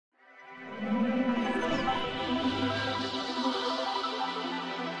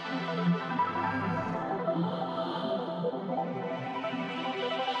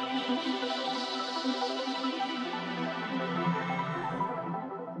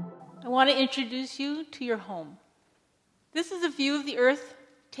want to introduce you to your home. This is a view of the Earth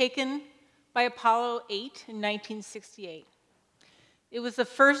taken by Apollo 8 in 1968. It was the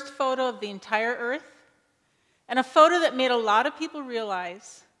first photo of the entire Earth, and a photo that made a lot of people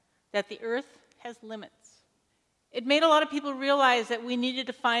realize that the Earth has limits. It made a lot of people realize that we needed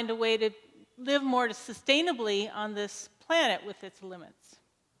to find a way to live more sustainably on this planet with its limits.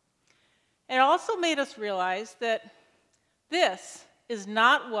 It also made us realize that this is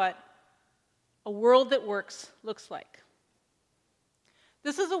not what a world that works looks like.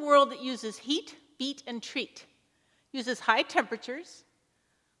 This is a world that uses heat, beat, and treat, uses high temperatures,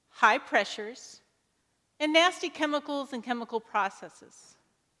 high pressures, and nasty chemicals and chemical processes.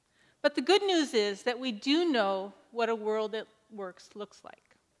 But the good news is that we do know what a world that works looks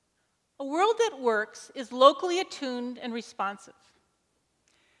like. A world that works is locally attuned and responsive.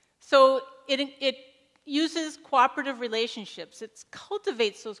 So it uses cooperative relationships. It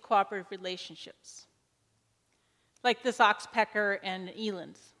cultivates those cooperative relationships. Like this oxpecker and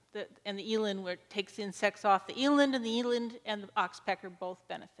eland. And the eland where it takes the insects off the eland and the oxpecker both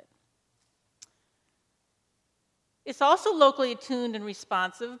benefit. It's also locally attuned and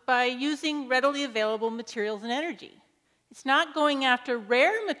responsive by using readily available materials and energy. It's not going after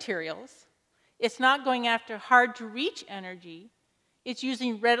rare materials. It's not going after hard-to-reach energy. It's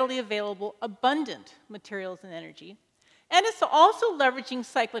using readily available, abundant materials and energy. And it's also leveraging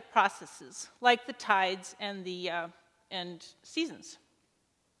cyclic processes, like the tides and seasons.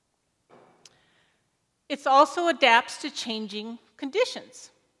 It also adapts to changing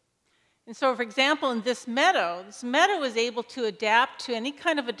conditions. And so, for example, in this meadow is able to adapt to any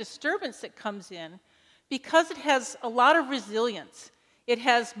kind of a disturbance that comes in because it has a lot of resilience. It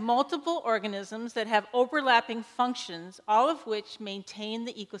has multiple organisms that have overlapping functions, all of which maintain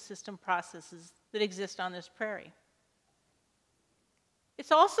the ecosystem processes that exist on this prairie.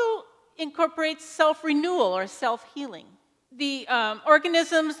 It also incorporates self-renewal or self-healing. The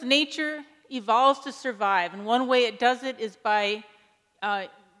organisms, nature, evolves to survive, and one way it does it is by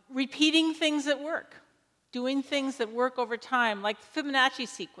repeating things that work, doing things that work over time, like the Fibonacci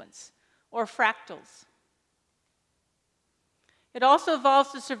sequence or fractals. It also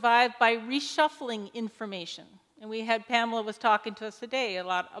evolves to survive by reshuffling information. And we had Pamela was talking to us today a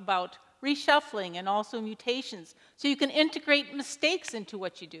lot about reshuffling and also mutations, so you can integrate mistakes into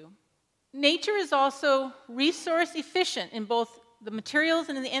what you do. Nature is also resource efficient in both the materials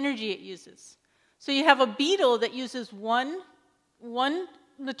and in the energy it uses. So you have a beetle that uses one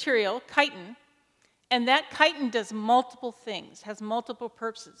material, chitin, and that chitin does multiple things, has multiple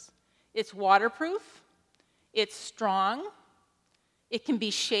purposes. It's waterproof, it's strong, it can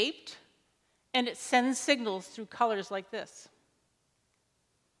be shaped, and it sends signals through colors like this.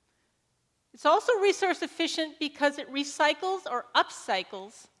 It's also resource efficient because it recycles or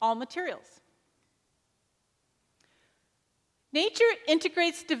upcycles all materials. Nature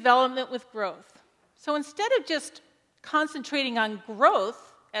integrates development with growth. So instead of just concentrating on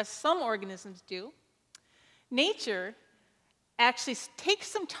growth, as some organisms do, nature actually takes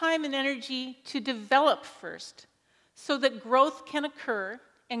some time and energy to develop first so that growth can occur,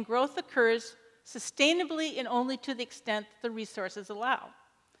 and growth occurs sustainably and only to the extent the resources allow.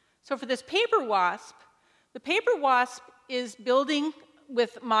 So for this paper wasp, the paper wasp is building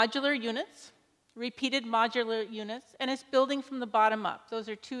with modular units, repeated modular units, and it's building from the bottom up. Those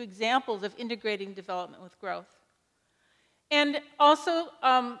are two examples of integrating development with growth. And also,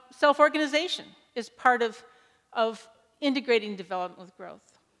 self-organization is part of integrating development with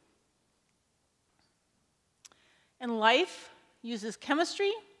growth. And life uses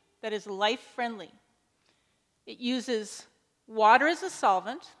chemistry that is life-friendly. It uses water as a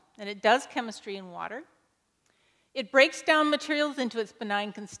solvent, and it does chemistry in water. It breaks down materials into its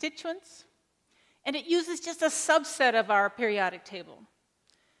benign constituents, and it uses just a subset of our periodic table.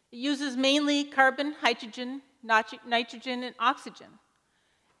 It uses mainly carbon, hydrogen, nitrogen, and oxygen,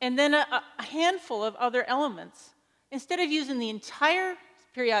 and then a handful of other elements, instead of using the entire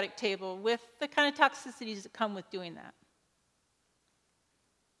periodic table with the kind of toxicities that come with doing that.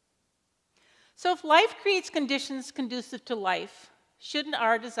 So if life creates conditions conducive to life, shouldn't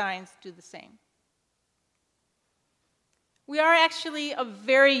our designs do the same? We are actually a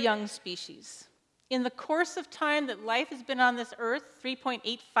very young species. In the course of time that life has been on this earth,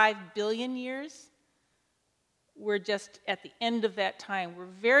 3.85 billion years, we're just at the end of that time. We're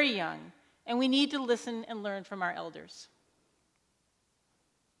very young, and we need to listen and learn from our elders.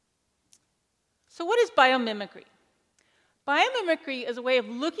 So what is biomimicry? Biomimicry is a way of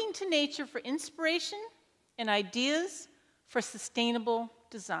looking to nature for inspiration and ideas for sustainable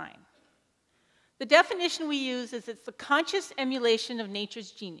design. The definition we use is it's the conscious emulation of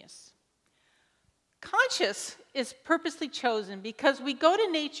nature's genius. Conscious is purposely chosen because we go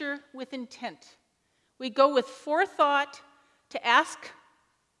to nature with intent. We go with forethought to ask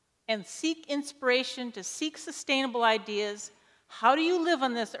and seek inspiration, to seek sustainable ideas. How do you live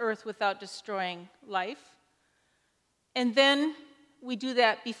on this earth without destroying life? And then we do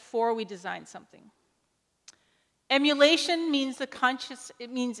that before we design something. Emulation means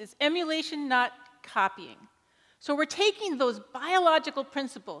it's emulation, not copying. So we're taking those biological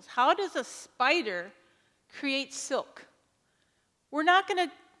principles. How does a spider create silk? We're not going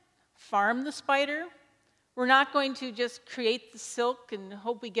to farm the spider. We're not going to just create the silk and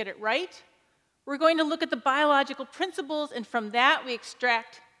hope we get it right. We're going to look at the biological principles, and from that we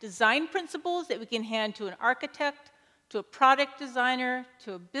extract design principles that we can hand to an architect, to a product designer,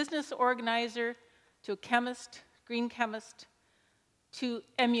 to a business organizer, to a chemist, green chemist, to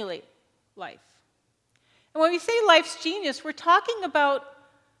emulate life. And when we say life's genius, we're talking about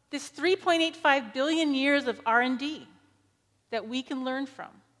this 3.85 billion years of R&D that we can learn from.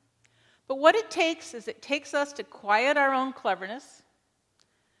 But what it takes is it takes us to quiet our own cleverness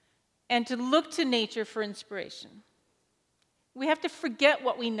and to look to nature for inspiration. We have to forget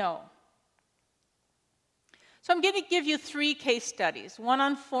what we know. So I'm going to give you 3 case studies, one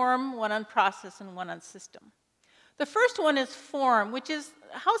on form, one on process, and one on system. The first one is form, which is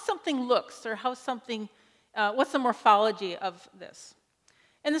how something looks or how something, what's the morphology of this.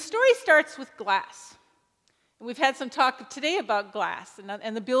 And the story starts with glass. And we've had some talk today about glass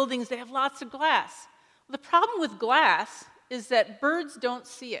and the buildings that have lots of glass. Well, the problem with glass is that birds don't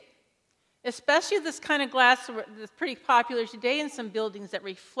see it, especially this kind of glass that's pretty popular today in some buildings that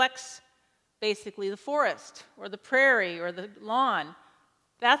reflects basically the forest or the prairie or the lawn.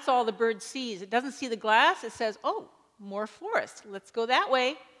 That's all the bird sees. It doesn't see the glass. It says, oh, more forest. Let's go that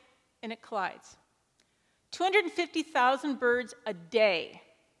way. And it collides. 250,000 birds a day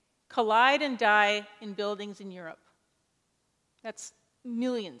collide and die in buildings in Europe. That's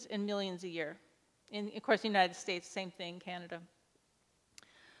millions and millions a year. In, of course, the United States, same thing, Canada.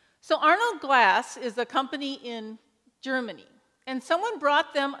 So Arnold Glass is a company in Germany. And someone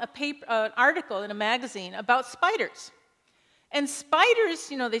brought them an article in a magazine about spiders. And spiders,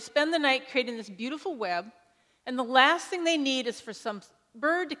 you know, they spend the night creating this beautiful web, and the last thing they need is for some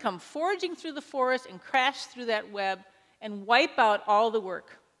bird to come foraging through the forest and crash through that web and wipe out all the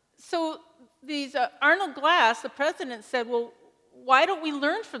work. So Arnold Glass, the president, said, well, why don't we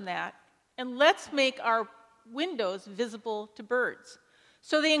learn from that, and let's make our windows visible to birds.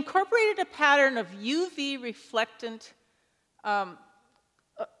 So they incorporated a pattern of UV reflectant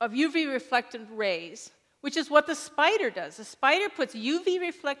rays, which is what the spider does. The spider puts UV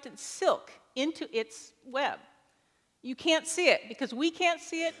reflectant silk into its web. You can't see it because we can't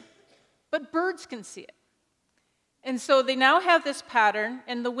see it, but birds can see it. And so they now have this pattern,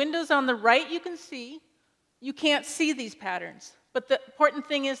 and the windows on the right you can see. You can't see these patterns, but the important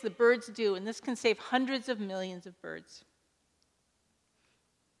thing is the birds do, and this can save hundreds of millions of birds.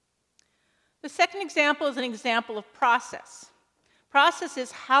 The second example is an example of process. Process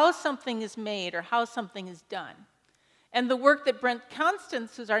is how something is made or how something is done. And the work that Brent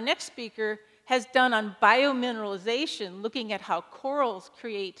Constance, who's our next speaker, has done on biomineralization, looking at how corals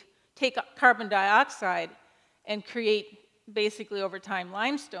take carbon dioxide and create, basically over time,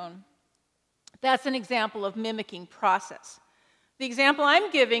 limestone. That's an example of mimicking process. The example I'm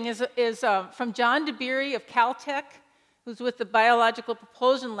giving is from John DeBerry of Caltech, who's with the Biological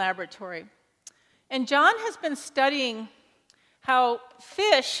Propulsion Laboratory. And John has been studying how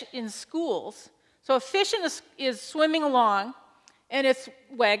fish in schools, so a fish is swimming along, and it's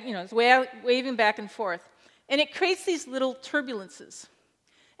waving back and forth, and it creates these little turbulences.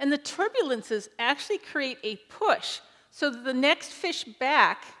 And the turbulences actually create a push, so that the next fish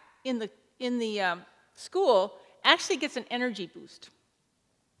back in the school actually gets an energy boost.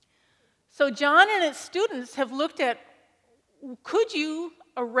 So John and his students have looked at, could you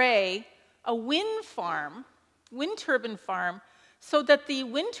array a wind turbine farm, so that the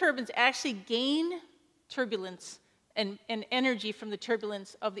wind turbines actually gain turbulence and energy from the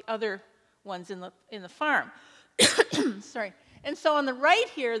turbulence of the other ones in the farm. Sorry. And so on the right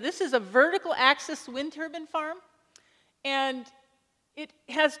here, this is a vertical axis wind turbine farm, and it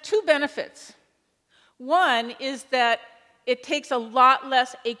has 2 benefits. One is that it takes a lot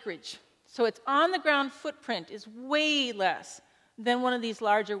less acreage, so its on-the-ground footprint is way less than one of these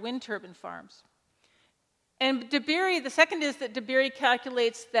larger wind turbine farms. And the second is that DeBerry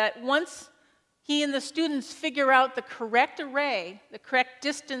calculates that once he and the students figure out the correct array, the correct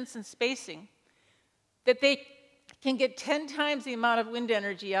distance and spacing, that they can get 10 times the amount of wind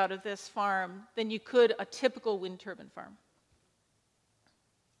energy out of this farm than you could a typical wind turbine farm.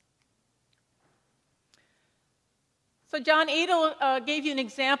 So John Adel gave you an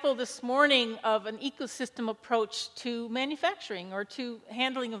example this morning of an ecosystem approach to manufacturing or to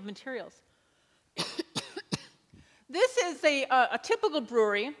handling of materials. This is a typical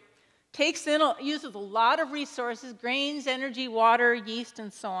brewery, uses a lot of resources, grains, energy, water, yeast,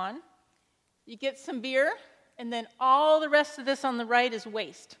 and so on. You get some beer, and then all the rest of this on the right is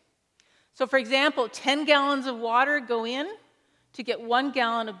waste. So for example, 10 gallons of water go in to get 1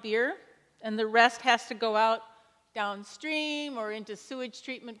 gallon of beer, and the rest has to go out downstream or into sewage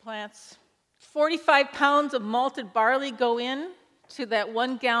treatment plants. 45 pounds of malted barley go in to that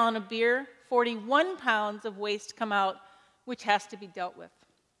 1 gallon of beer. 41 pounds of waste come out, which has to be dealt with.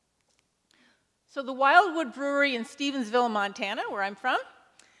 So the Wildwood Brewery in Stevensville, Montana, where I'm from,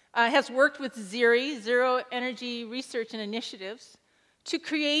 has worked with ZERI, Zero Energy Research and Initiatives, to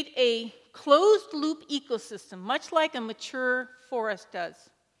create a closed-loop ecosystem, much like a mature forest does,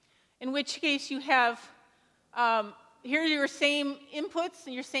 in which case you have here are your same inputs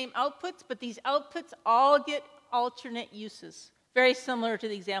and your same outputs, but these outputs all get alternate uses, very similar to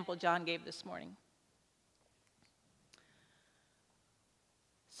the example John gave this morning.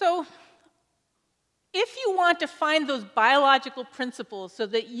 So if you want to find those biological principles so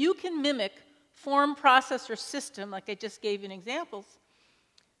that you can mimic form, process, or system, like I just gave you in examples,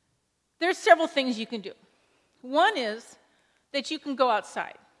 there's several things you can do. One is that you can go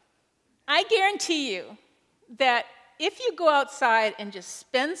outside. I guarantee you that if you go outside and just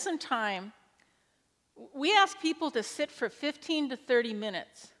spend some time, we ask people to sit for 15 to 30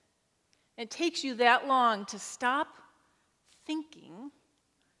 minutes. It takes you that long to stop thinking,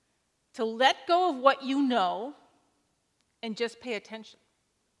 to let go of what you know, and just pay attention.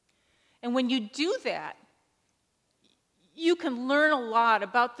 And when you do that, you can learn a lot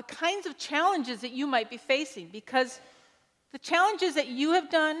about the kinds of challenges that you might be facing, because the challenges that you have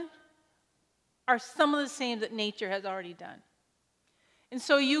done are some of the same that nature has already done. And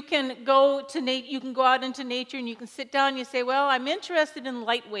so you can go out into nature and you can sit down and you say, well, I'm interested in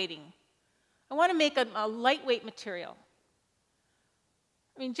lightweighting. I want to make a lightweight material.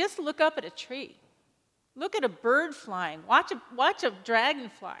 I mean, just look up at a tree. Look at a bird flying. Watch a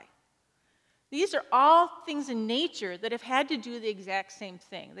dragonfly. These are all things in nature that have had to do the exact same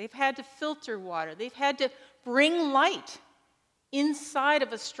thing. They've had to filter water. They've had to bring light inside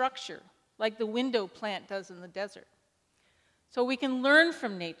of a structure, like the window plant does in the desert. So we can learn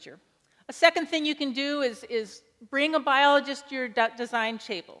from nature. A second thing you can do is bring a biologist to your design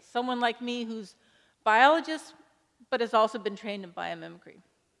table, someone like me who's a biologist but has also been trained in biomimicry.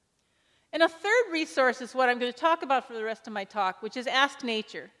 And a third resource is what I'm going to talk about for the rest of my talk, which is Ask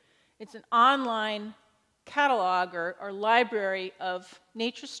Nature. It's an online catalog or library of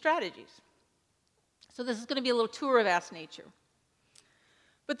nature strategies. So this is going to be a little tour of Ask Nature.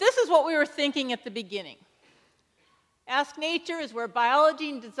 But this is what we were thinking at the beginning. Ask Nature is where biology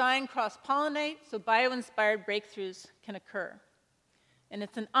and design cross-pollinate so bio-inspired breakthroughs can occur. And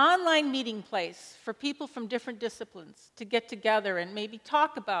it's an online meeting place for people from different disciplines to get together and maybe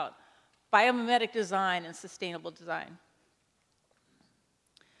talk about biomimetic design and sustainable design.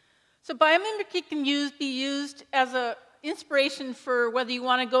 So biomimicry can be used as an inspiration for whether you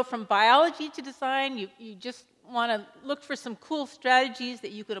want to go from biology to design, you just want to look for some cool strategies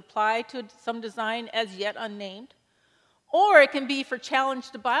that you could apply to some design as yet unnamed. Or it can be for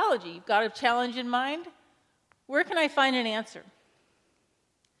challenge to biology. You've got a challenge in mind. Where can I find an answer?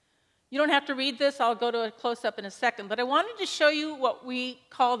 You don't have to read this. I'll go to a close-up in a second. But I wanted to show you what we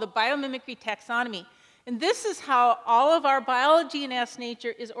call the biomimicry taxonomy. And this is how all of our biology in Ask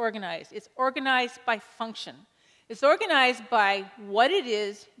Nature is organized. It's organized by function. It's organized by what it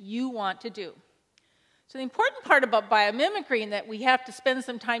is you want to do. So the important part about biomimicry, and that we have to spend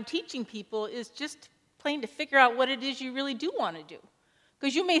some time teaching people, is just plain to figure out what it is you really do want to do.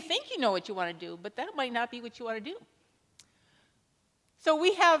 Because you may think you know what you want to do, but that might not be what you want to do. So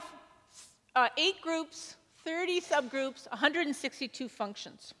we have 8 groups, 30 subgroups, 162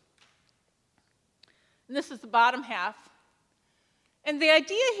 functions. And this is the bottom half. And the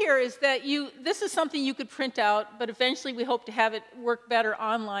idea here is that this is something you could print out, but eventually we hope to have it work better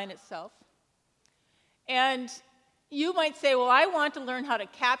online itself. And you might say, well, I want to learn how to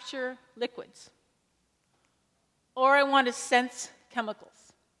capture liquids. Or I want to sense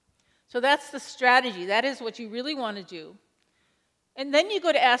chemicals. So that's the strategy. That is what you really want to do. And then you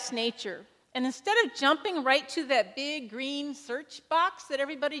go to Ask Nature. And instead of jumping right to that big green search box that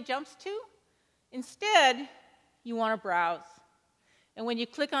everybody jumps to, instead, you want to browse. And when you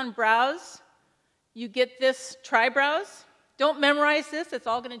click on Browse, you get this Try Browse. Don't memorize this. It's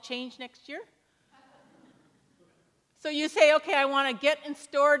all going to change next year. So you say, okay, I want to get and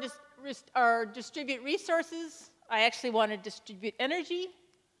store or distribute resources. I actually want to distribute energy.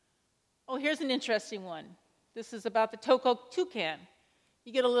 Oh, here's an interesting one. This is about the toucan.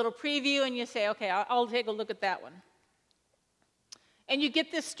 You get a little preview and you say, okay, I'll take a look at that one. And you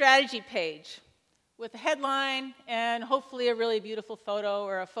get this strategy page with a headline and hopefully a really beautiful photo,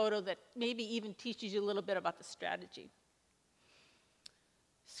 or a photo that maybe even teaches you a little bit about the strategy.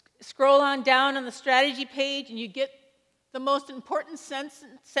 Scroll on down on the strategy page and you get the most important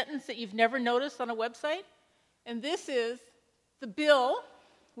sentence that you've never noticed on a website. And this is the bill,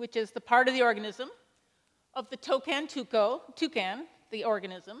 which is the part of the organism, of the toucan, the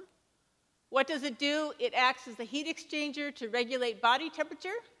organism. What does it do? It acts as a heat exchanger to regulate body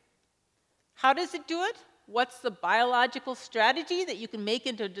temperature. How does it do it? What's the biological strategy that you can make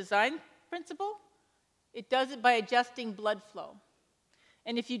into a design principle? It does it by adjusting blood flow.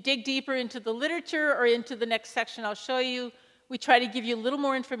 And if you dig deeper into the literature or into the next section I'll show you, we try to give you a little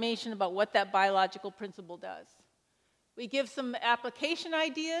more information about what that biological principle does. We give some application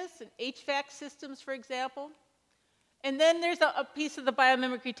ideas, and HVAC systems, for example. And then there's a piece of the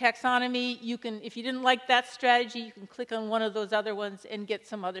biomimicry taxonomy. You can, if you didn't like that strategy, you can click on one of those other ones and get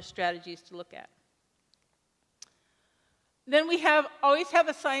some other strategies to look at. Then we always have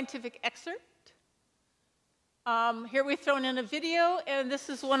a scientific excerpt. Here we've thrown in a video, and this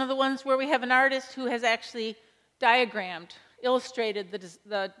is one of the ones where we have an artist who has actually diagrammed, illustrated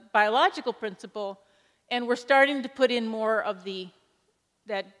the biological principle, and we're starting to put in more of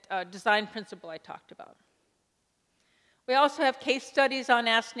that design principle I talked about. We also have case studies on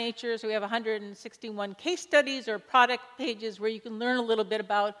Ask Nature, so we have 161 case studies or product pages where you can learn a little bit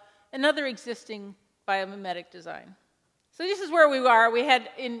about another existing biomimetic design. So this is where we are. We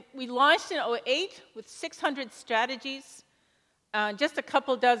launched in 2008 with 600 strategies, just a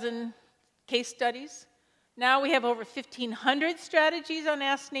couple dozen case studies. Now we have over 1,500 strategies on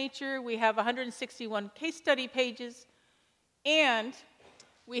Ask Nature. We have 161 case study pages, and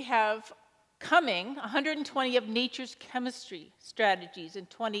we have coming 120 of nature's chemistry strategies and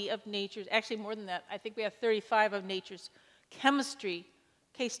 20 of nature's, actually more than that, I think we have 35 of nature's chemistry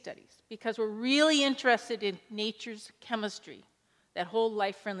case studies, because we're really interested in nature's chemistry, that whole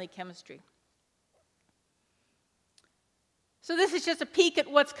life-friendly chemistry. So this is just a peek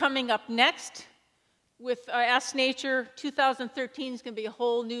at what's coming up next. With Ask Nature, 2013 is going to be a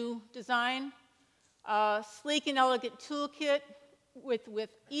whole new design. Sleek and elegant toolkit with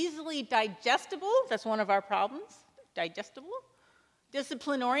easily digestible, that's one of our problems, digestible.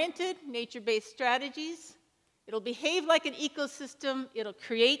 Discipline-oriented, nature-based strategies. It'll behave like an ecosystem, it'll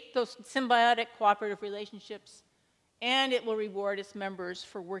create those symbiotic cooperative relationships, and it will reward its members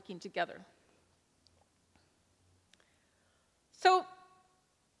for working together. So,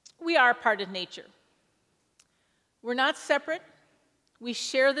 we are part of nature. We're not separate. We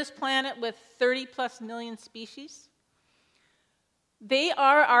share this planet with 30+ million species. They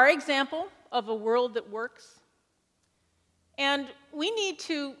are our example of a world that works. And we need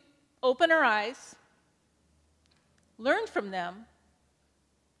to open our eyes, learn from them,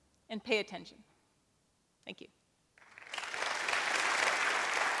 and pay attention. Thank you.